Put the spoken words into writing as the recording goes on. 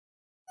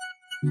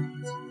You're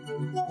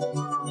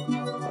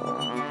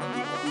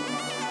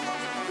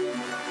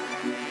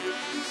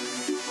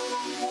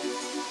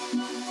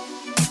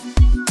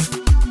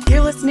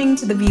listening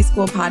to the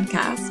B-School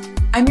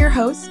podcast. I'm your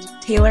host,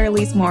 Taylor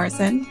Elise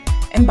Morrison,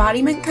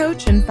 embodiment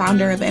coach and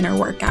founder of Inner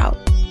Workout.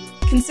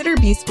 Consider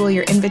B-School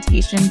your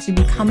invitation to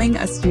becoming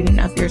a student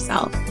of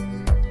yourself.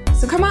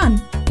 So come on,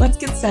 let's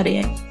get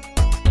studying.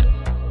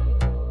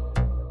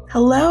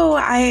 Hello,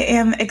 I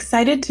am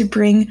excited to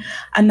bring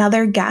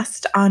another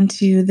guest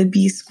onto the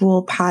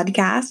B-School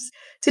podcast.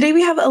 Today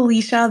we have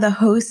Alicia, the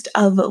host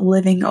of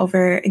Living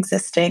Over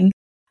Existing.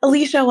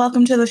 Alicia,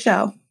 welcome to the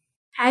show.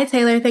 Hi,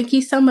 Taylor. Thank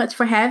you so much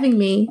for having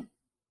me.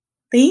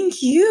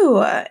 Thank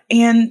you.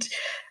 And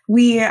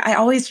I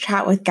always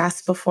chat with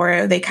guests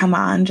before they come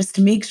on just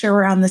to make sure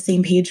we're on the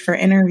same page for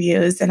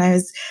interviews. And I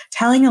was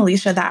telling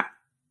Alicia that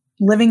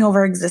Living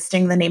Over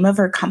Existing, the name of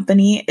her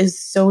company, is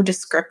so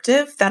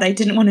descriptive that I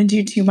didn't want to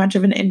do too much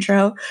of an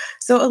intro.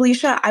 So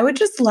Alicia, I would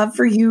just love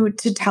for you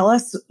to tell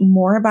us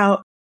more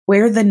about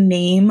where the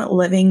name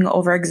Living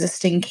Over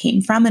Existing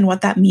came from and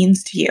what that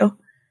means to you.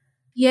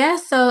 Yeah,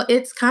 so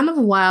it's kind of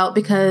wild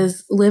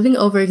because Living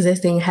Over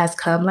Existing has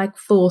come like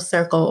full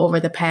circle over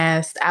the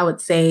past, I would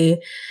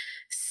say,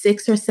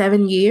 6 or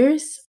 7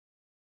 years.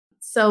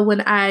 So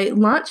when I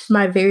launched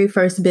my very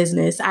first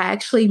business, I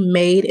actually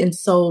made and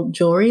sold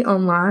jewelry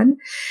online.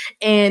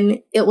 And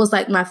it was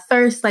like my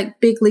first like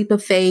big leap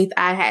of faith.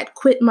 I had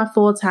quit my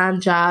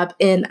full-time job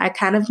and I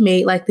kind of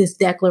made like this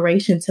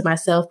declaration to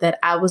myself that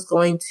I was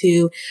going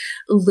to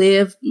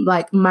live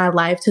like my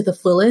life to the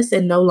fullest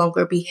and no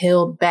longer be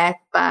held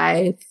back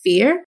by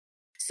fear.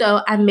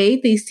 So I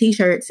made these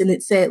t-shirts and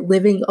it said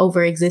Living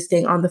Over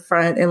Existing on the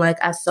front, and like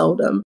I sold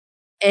them.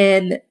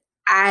 And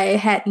I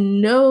had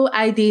no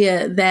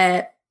idea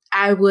that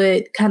I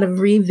would kind of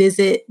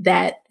revisit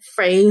that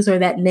phrase or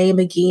that name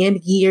again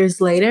years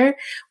later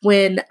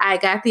when I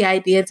got the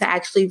idea to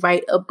actually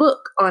write a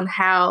book on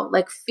how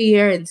like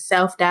fear and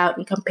self-doubt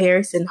and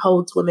comparison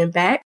holds women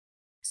back.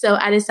 So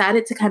I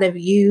decided to kind of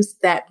use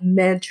that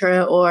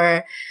mantra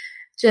or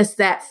just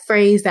that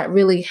phrase that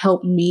really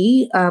helped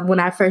me when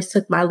I first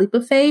took my leap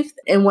of faith,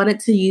 and wanted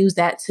to use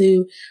that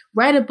to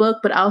write a book,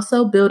 but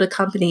also build a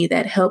company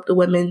that helped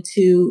women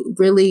to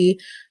really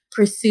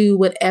pursue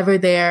whatever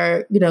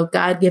their,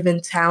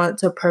 God-given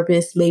talent or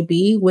purpose may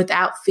be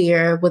without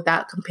fear,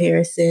 without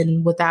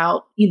comparison,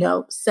 without,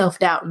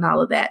 self-doubt and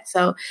all of that.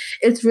 So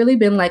it's really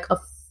been like a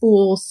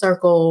full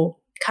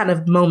circle kind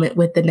of moment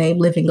with the name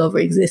Living Over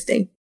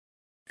Existing.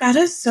 That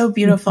is so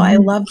beautiful. I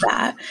love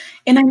that.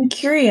 And I'm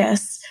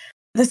curious,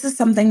 this is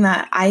something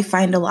that I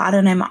find a lot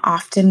and I'm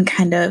often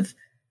kind of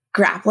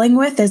grappling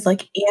with is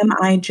like, am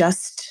I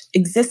just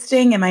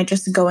existing? Am I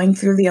just going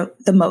through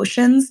the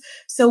motions?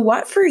 So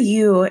what for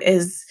you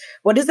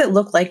what does it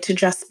look like to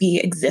just be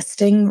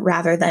existing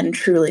rather than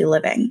truly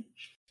living?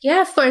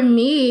 Yeah, for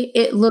me,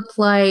 it looked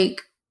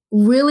like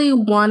really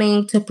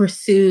wanting to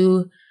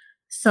pursue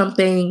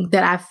something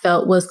that I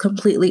felt was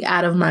completely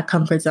out of my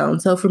comfort zone.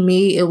 So for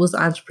me, it was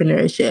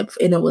entrepreneurship,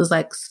 and it was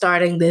like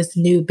starting this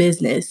new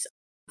business.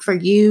 For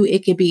you,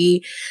 it could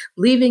be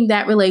leaving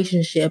that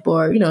relationship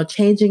or,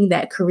 changing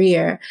that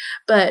career.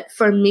 But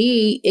for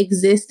me,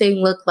 existing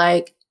looked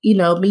like,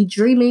 me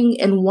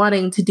dreaming and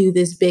wanting to do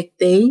this big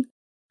thing,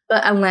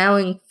 but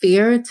allowing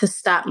fear to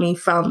stop me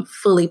from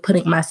fully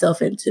putting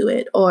myself into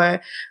it, or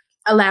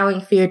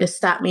allowing fear to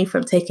stop me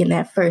from taking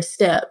that first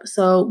step.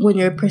 So when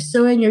you're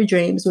pursuing your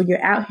dreams, when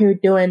you're out here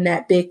doing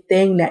that big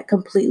thing that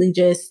completely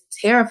just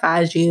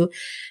terrifies you,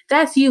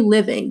 that's you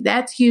living.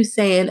 That's you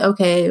saying,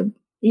 okay,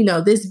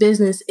 this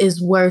business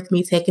is worth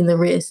me taking the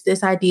risk.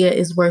 This idea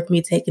is worth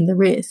me taking the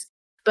risk.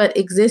 But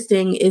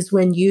existing is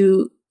when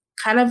you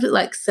kind of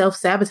like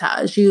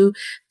self-sabotage. You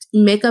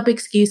make up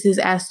excuses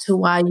as to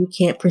why you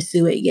can't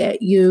pursue it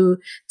yet. You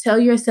tell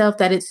yourself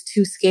that it's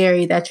too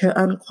scary, that you're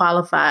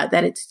unqualified,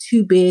 that it's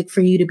too big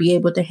for you to be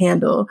able to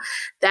handle.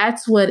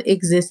 That's what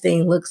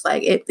existing looks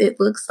like. It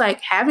looks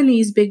like having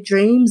these big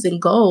dreams and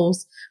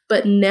goals,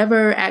 but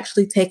never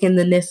actually taking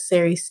the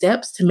necessary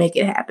steps to make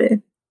it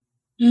happen.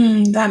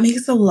 That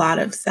makes a lot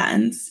of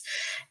sense.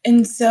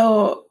 And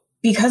so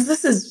because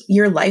this is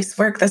your life's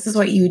work, this is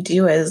what you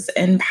do is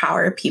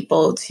empower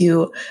people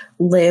to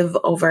live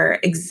over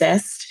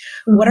exist.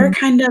 Mm-hmm. What are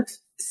kind of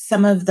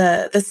some of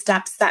the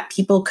steps that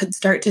people could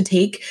start to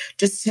take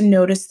just to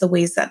notice the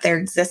ways that they're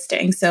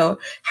existing? So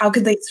how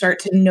could they start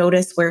to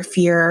notice where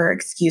fear or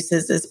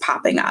excuses is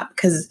popping up?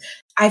 Because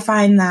I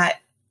find that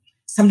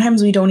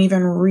sometimes we don't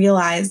even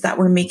realize that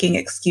we're making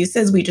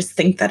excuses. We just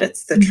think that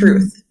it's the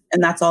truth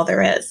and that's all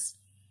there is.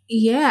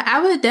 Yeah, I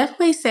would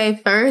definitely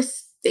say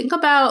first, think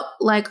about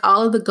like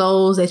all of the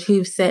goals that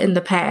you've set in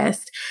the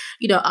past,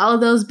 all of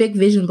those big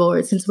vision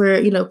boards, since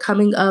we're,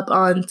 coming up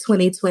on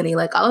 2020,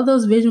 like all of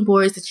those vision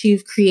boards that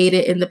you've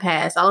created in the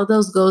past, all of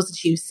those goals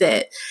that you've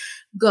set,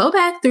 go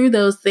back through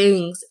those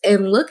things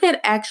and look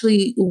at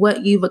actually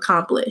what you've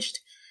accomplished.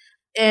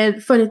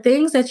 And for the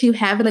things that you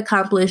haven't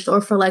accomplished, or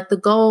for like the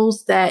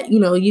goals that,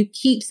 you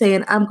keep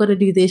saying, I'm going to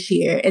do this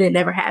year and it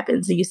never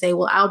happens. And you say,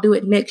 well, I'll do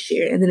it next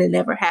year. And then it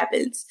never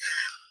happens.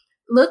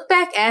 look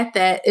back at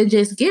that and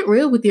just get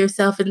real with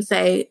yourself and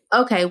say,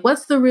 okay,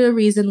 what's the real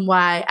reason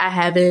why I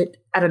haven't,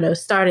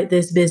 started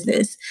this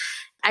business?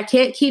 I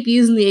can't keep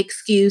using the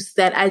excuse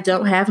that I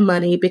don't have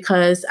money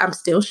because I'm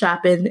still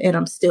shopping and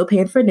I'm still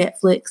paying for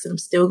Netflix and I'm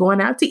still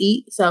going out to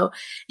eat. So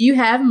you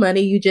have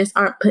money, you just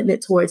aren't putting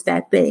it towards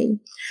that thing.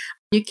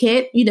 You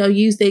can't,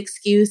 use the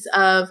excuse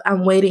of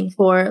I'm waiting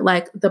for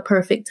like the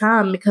perfect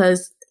time,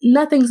 because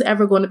nothing's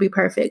ever going to be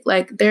perfect.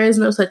 Like there is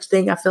no such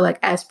thing, I feel like,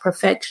 as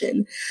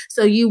perfection.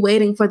 So you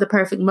waiting for the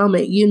perfect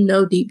moment,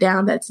 deep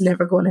down that's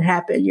never going to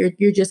happen.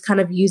 You're just kind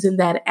of using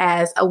that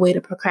as a way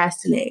to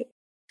procrastinate.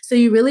 So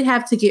you really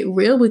have to get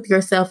real with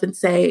yourself and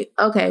say,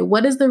 okay,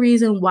 what is the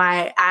reason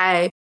why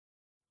I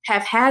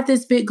have had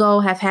this big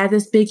goal, have had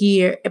this big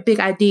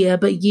idea,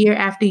 but year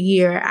after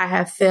year, I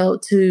have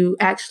failed to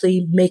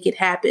actually make it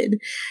happen.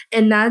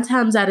 And 9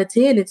 times out of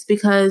 10, it's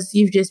because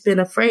you've just been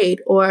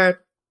afraid,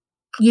 or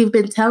you've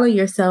been telling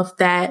yourself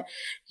that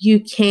you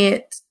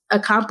can't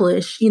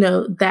accomplish,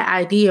 that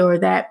idea or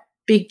that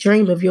big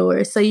dream of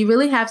yours. So you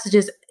really have to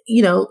just,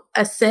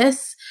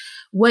 assess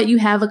what you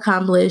have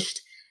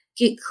accomplished,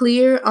 get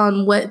clear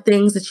on what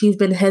things that you've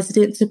been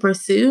hesitant to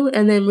pursue,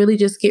 and then really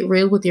just get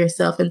real with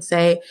yourself and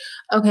say,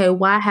 okay,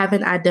 why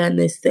haven't I done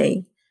this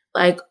thing?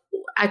 Like,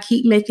 I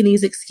keep making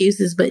these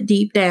excuses, but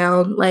deep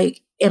down,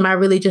 like, am I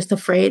really just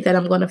afraid that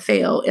I'm going to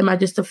fail? Am I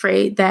just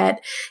afraid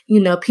that,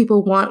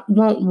 people won't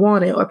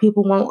want it, or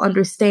people won't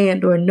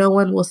understand, or no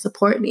one will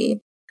support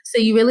me? So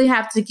you really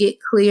have to get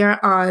clear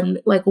on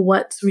like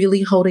what's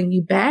really holding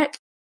you back,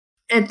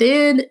 and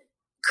then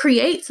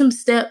create some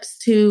steps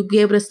to be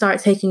able to start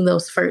taking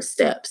those first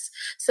steps.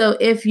 So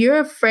if you're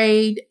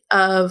afraid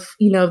of,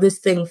 this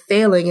thing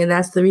failing, and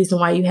that's the reason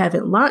why you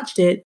haven't launched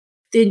it,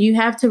 then you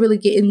have to really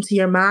get into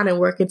your mind and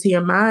work into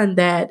your mind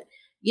that,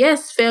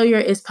 yes, failure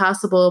is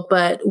possible,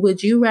 but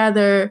would you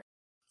rather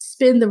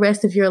spend the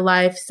rest of your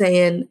life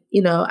saying,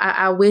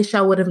 I wish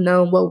I would have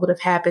known what would have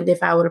happened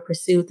if I would have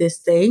pursued this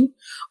thing?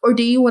 Or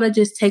do you want to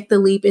just take the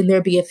leap and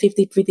there be a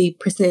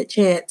 50%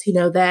 chance,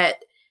 that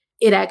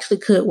it actually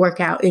could work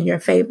out in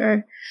your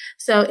favor?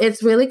 So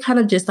it's really kind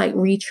of just like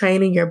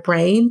retraining your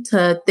brain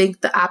to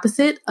think the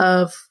opposite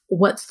of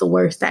what's the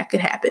worst that could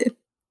happen.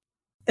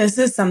 This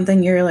is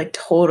something you're like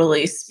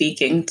totally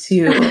speaking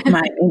to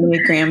my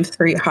Enneagram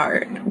 3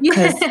 heart,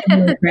 because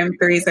Enneagram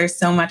 3s are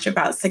so much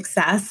about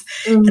success.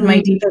 Mm-hmm. And my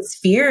deepest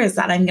fear is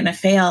that I'm going to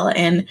fail.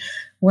 And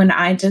when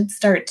I did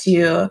start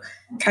to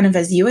kind of,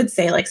 as you would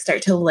say, like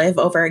start to live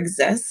over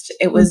exist,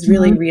 it was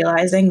really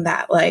realizing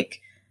that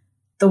like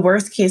the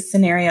worst case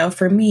scenario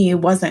for me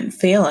wasn't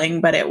failing,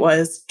 but it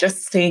was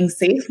just staying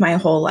safe my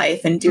whole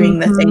life and doing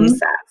the things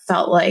that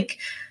felt like,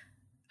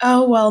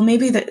 oh, well,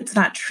 maybe it's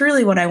not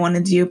truly what I want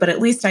to do, but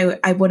at least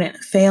I wouldn't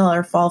fail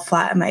or fall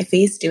flat on my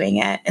face doing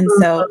it. And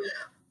so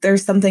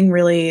there's something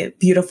really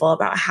beautiful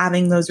about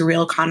having those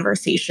real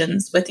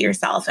conversations with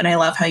yourself. And I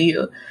love how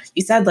you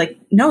said, like,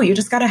 no, you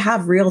just got to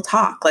have real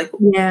talk. Like,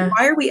 why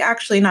are we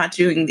actually not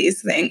doing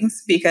these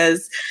things?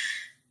 Because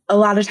a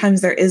lot of times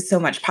there is so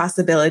much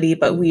possibility,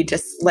 but we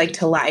just like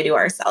to lie to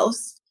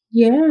ourselves.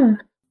 Yeah.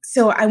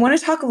 So I want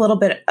to talk a little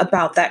bit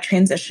about that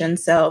transition.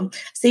 So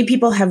say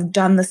people have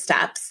done the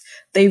steps.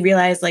 They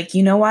realize like,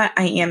 you know what?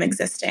 I am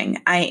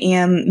existing. I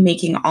am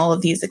making all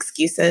of these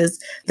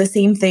excuses. The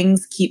same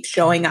things keep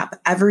showing up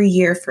every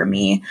year for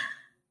me.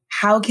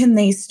 How can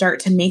they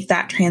start to make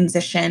that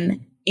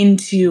transition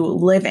into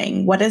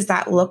living? What does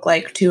that look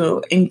like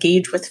to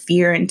engage with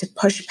fear and to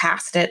push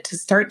past it, to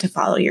start to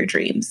follow your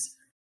dreams?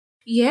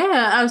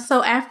 Yeah.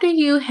 So after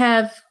you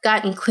have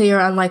gotten clear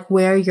on like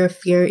where your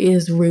fear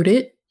is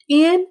rooted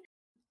in,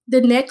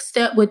 the next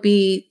step would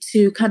be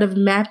to kind of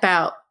map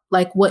out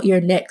like what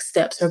your next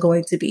steps are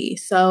going to be.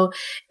 So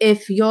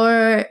if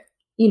your,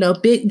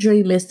 big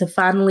dream is to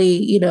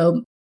finally,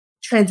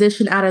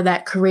 transition out of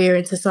that career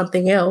into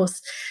something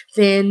else,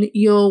 then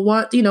you'll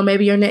want,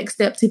 maybe your next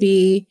step to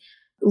be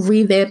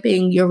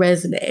revamping your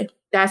resume.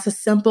 That's a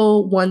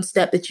simple one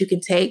step that you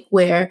can take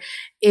where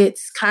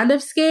it's kind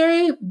of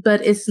scary, but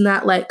it's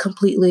not like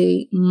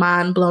completely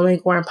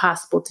mind-blowing or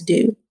impossible to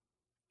do.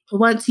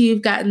 Once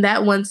you've gotten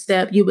that one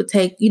step, you would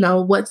take,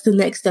 what's the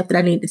next step that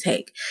I need to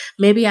take?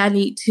 Maybe I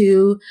need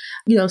to,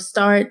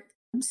 start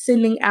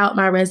sending out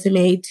my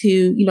resume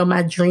to,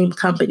 my dream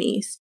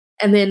companies.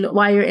 And then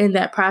while you're in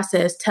that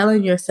process,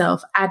 telling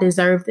yourself, I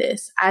deserve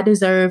this. I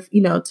deserve,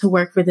 to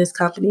work for this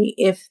company.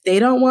 If they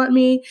don't want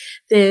me,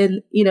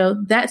 then,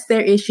 that's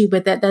their issue,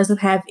 but that doesn't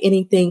have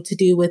anything to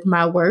do with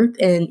my worth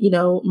and,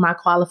 my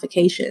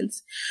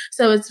qualifications.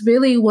 So it's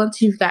really,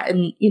 once you've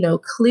gotten,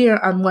 clear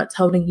on what's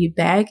holding you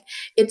back,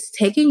 it's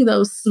taking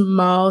those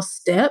small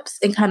steps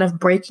and kind of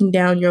breaking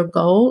down your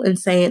goal and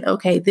saying,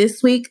 okay,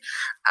 this week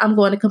I'm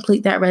going to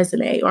complete that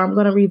resume, or I'm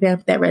going to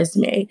revamp that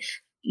resume.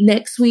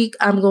 Next week,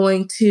 I'm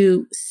going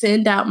to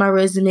send out my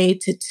resume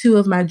to 2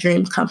 of my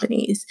dream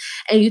companies.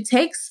 And you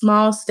take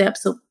small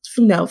steps,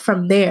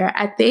 from there.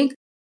 I think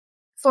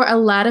for a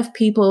lot of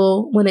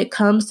people, when it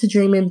comes to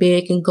dreaming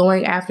big and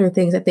going after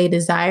things that they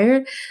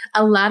desire,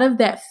 a lot of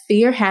that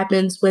fear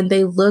happens when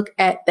they look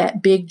at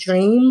that big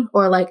dream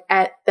or like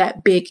at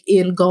that big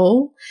end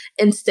goal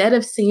instead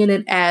of seeing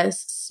it as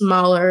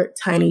smaller,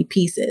 tiny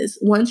pieces.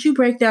 Once you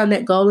break down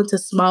that goal into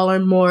smaller,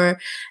 more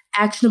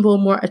actionable,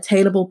 more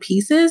attainable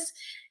pieces,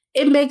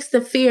 it makes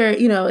the fear,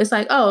 it's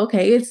like, oh,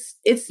 okay,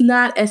 it's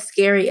not as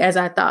scary as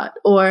I thought.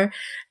 Or,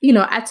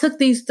 I took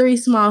these 3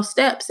 small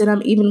steps and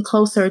I'm even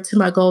closer to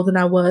my goal than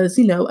I was,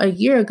 a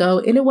year ago.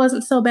 And it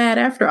wasn't so bad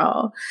after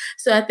all.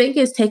 So I think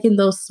it's taking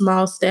those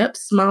small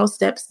steps. Small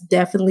steps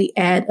definitely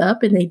add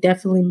up and they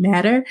definitely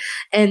matter.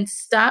 And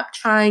stop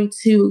trying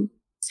to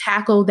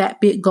tackle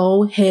that big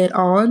goal head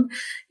on,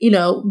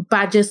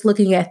 by just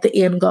looking at the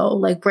end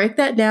goal. Like break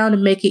that down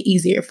and make it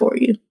easier for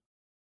you.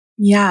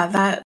 Yeah,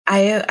 that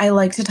I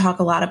like to talk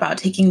a lot about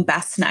taking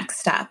best next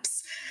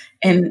steps.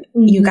 And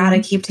you got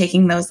to keep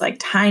taking those like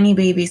tiny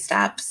baby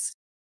steps.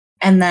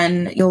 And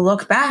then you'll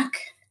look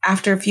back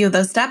after a few of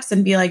those steps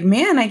and be like,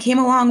 man, I came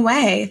a long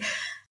way.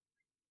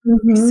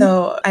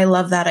 So I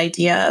love that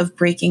idea of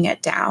breaking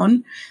it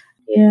down.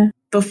 Yeah.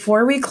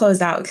 Before we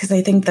close out, because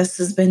I think this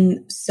has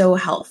been so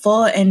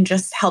helpful in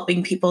just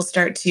helping people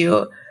start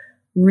to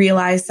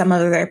realize some of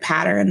their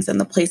patterns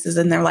and the places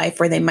in their life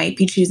where they might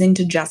be choosing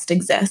to just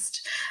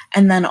exist.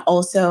 And then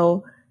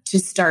also to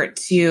start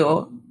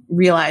to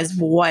realize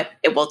what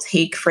it will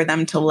take for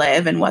them to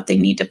live and what they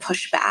need to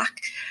push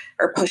back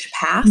or push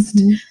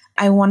past.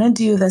 I want to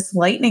do this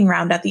lightning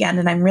round at the end,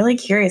 and I'm really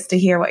curious to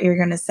hear what you're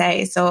going to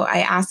say. So I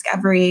ask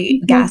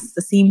every guest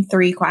the same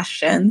 3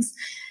 questions.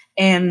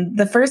 And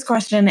the first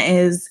question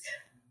is,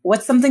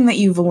 what's something that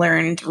you've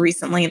learned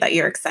recently that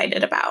you're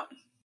excited about?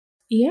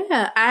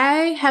 Yeah,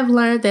 I have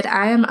learned that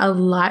I am a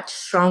lot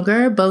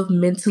stronger, both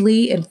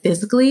mentally and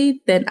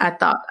physically, than I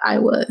thought I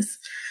was.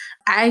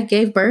 I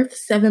gave birth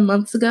 7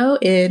 months ago,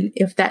 and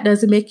if that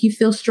doesn't make you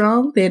feel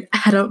strong, then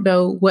I don't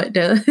know what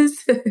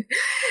does.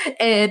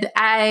 And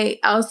I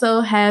also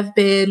have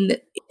been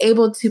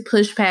able to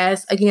push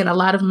past, again, a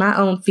lot of my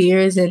own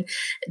fears and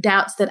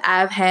doubts that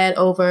I've had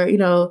over,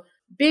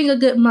 being a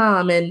good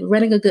mom and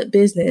running a good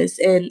business.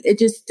 And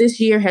this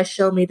year has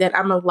shown me that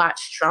I'm a lot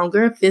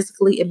stronger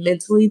physically and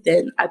mentally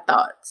than I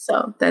thought.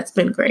 So that's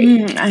been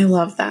great. I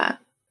love that.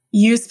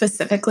 You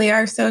specifically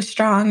are so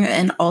strong,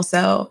 and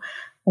also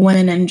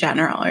women in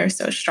general are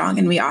so strong,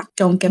 and we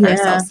don't give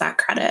ourselves that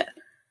credit.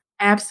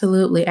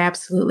 Absolutely.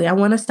 Absolutely. I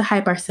want us to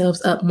hype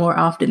ourselves up more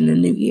often in the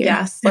new year.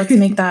 Yes. Let's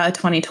make that a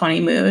 2020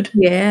 mood.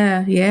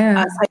 Yeah.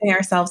 Us hyping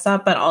ourselves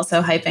up, but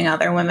also hyping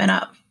other women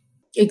up.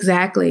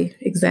 Exactly.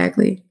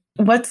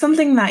 What's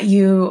something that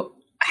you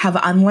have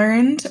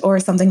unlearned or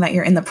something that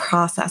you're in the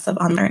process of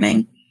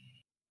unlearning?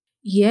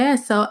 Yeah,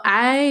 so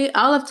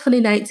all of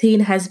 2019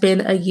 has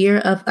been a year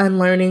of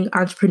unlearning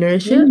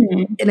entrepreneurship.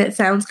 And it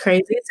sounds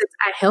crazy since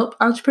I help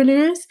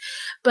entrepreneurs,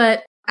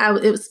 but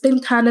it's been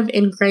kind of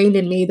ingrained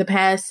in me the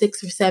past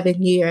 6 or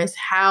 7 years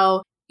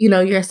how,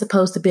 you're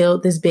supposed to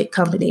build this big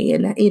company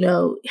and,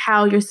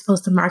 how you're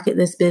supposed to market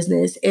this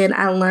business. And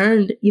I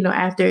learned,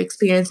 after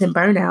experiencing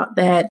burnout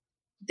that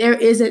there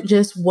isn't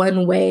just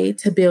one way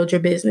to build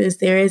your business.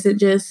 There isn't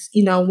just,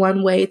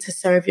 one way to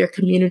serve your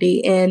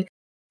community. And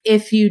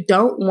if you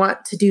don't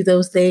want to do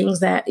those things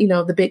that,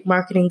 the big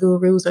marketing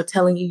gurus are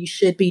telling you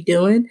should be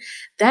doing,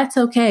 that's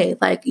okay.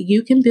 Like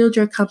you can build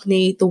your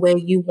company the way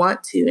you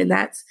want to. And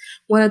that's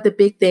one of the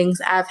big things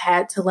I've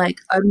had to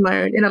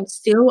unlearn, and I'm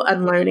still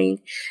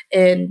unlearning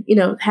and,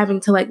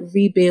 having to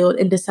rebuild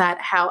and decide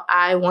how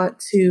I want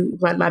to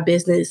run my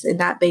business and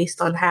not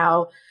based on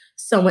how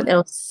someone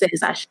else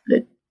says I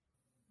should.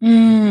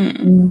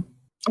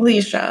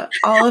 Alicia,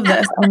 all of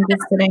this, I'm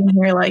just sitting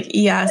here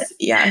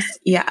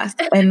yes.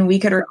 And we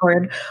could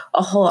record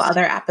a whole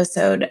other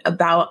episode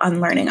about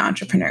unlearning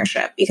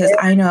entrepreneurship, because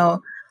I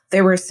know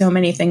there were so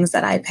many things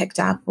that I picked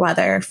up,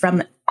 whether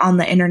from on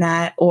the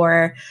internet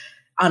or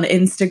on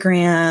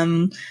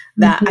Instagram,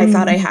 that I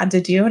thought I had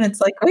to do. And it's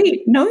like,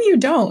 wait, no, you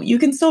don't. You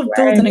can still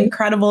build an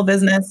incredible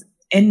business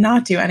and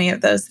not do any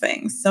of those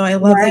things. So I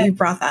love that you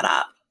brought that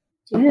up.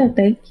 Yeah,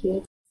 thank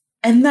you.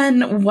 And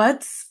then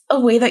what's a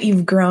way that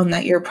you've grown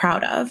that you're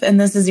proud of?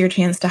 And this is your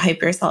chance to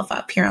hype yourself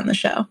up here on the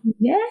show.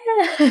 Yeah.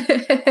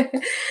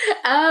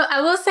 I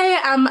will say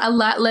I'm a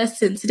lot less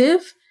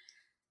sensitive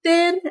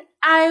than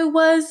I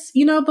was,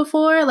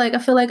 before. I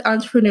feel like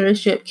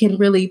entrepreneurship can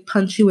really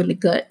punch you in the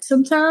gut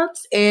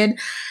sometimes. And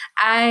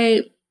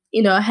I,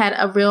 had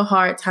a real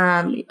hard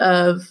time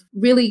of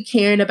really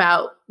caring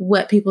about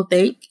what people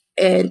think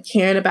and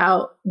caring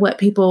about what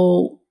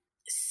people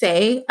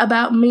say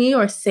about me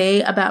or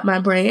say about my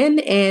brand.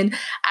 And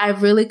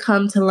I've really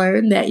come to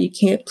learn that you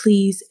can't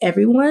please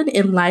everyone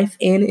in life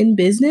and in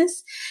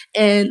business.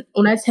 And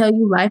when I tell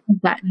you life has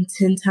gotten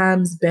 10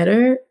 times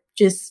better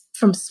just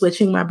from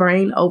switching my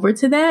brain over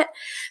to that.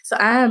 So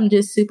I am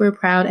just super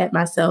proud at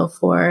myself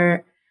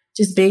for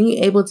just being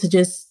able to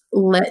just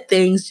let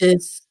things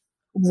just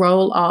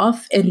roll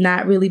off and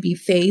not really be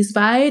fazed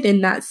by it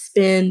and not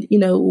spend,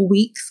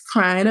 weeks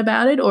crying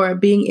about it or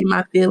being in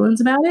my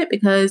feelings about it,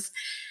 because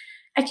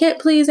I can't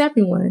please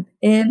everyone,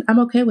 and I'm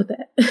okay with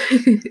that.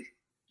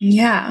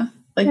 Yeah.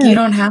 Like you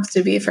don't have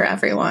to be for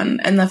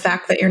everyone. And the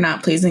fact that you're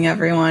not pleasing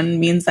everyone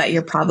means that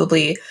you're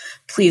probably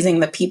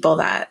pleasing the people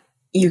that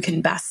you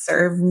can best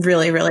serve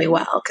really, really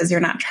well, because you're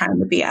not trying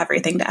to be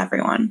everything to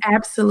everyone.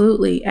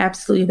 Absolutely.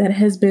 Absolutely. That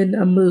has been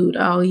a mood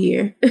all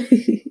year.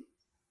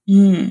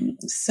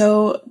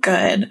 So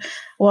good.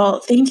 Well,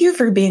 thank you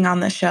for being on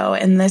the show.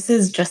 And this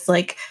is just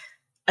like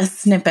a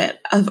snippet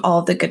of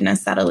all the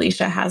goodness that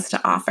Alicia has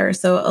to offer.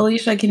 So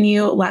Alicia, can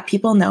you let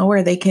people know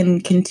where they can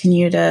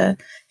continue to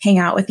hang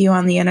out with you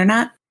on the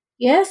internet?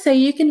 Yeah, so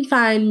you can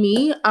find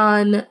me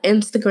on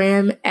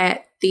Instagram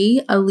at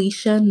the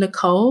Alicia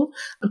Nicole.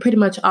 I'm pretty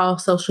much all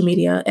social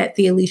media at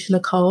the Alicia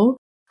Nicole.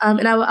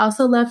 And I would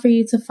also love for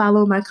you to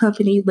follow my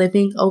company,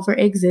 Living Over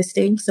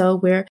Existing. So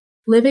we're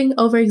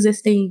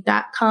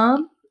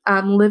livingoverexisting.com,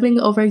 Living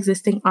Over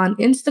Existing on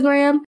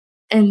Instagram,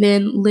 and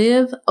then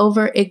Live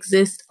Over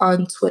Exist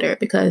on Twitter,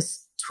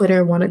 because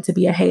Twitter wanted to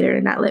be a hater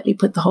and not let me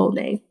put the whole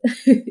name.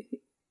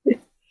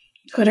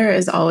 Twitter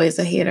is always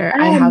a hater.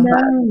 I have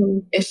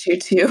that issue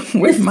too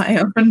with my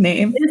own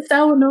name. It's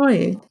so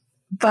annoying.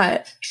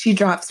 But she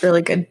drops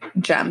really good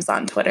gems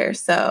on Twitter.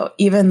 So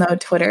even though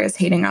Twitter is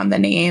hating on the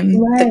name,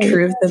 the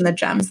truth and the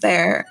gems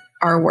there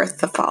are worth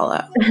the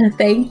follow.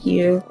 Thank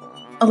you.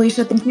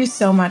 Alicia, thank you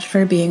so much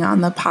for being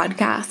on the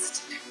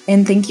podcast.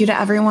 And thank you to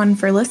everyone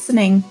for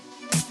listening.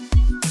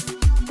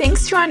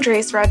 Thanks to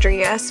Andres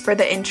Rodriguez for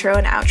the intro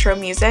and outro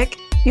music.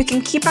 You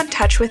can keep in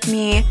touch with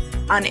me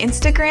on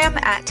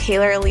Instagram at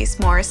Taylor Elyse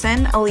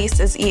Morrison. Elyse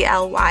is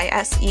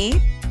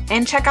ELYSE.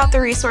 And check out the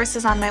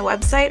resources on my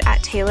website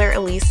at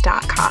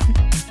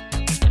taylorelyse.com.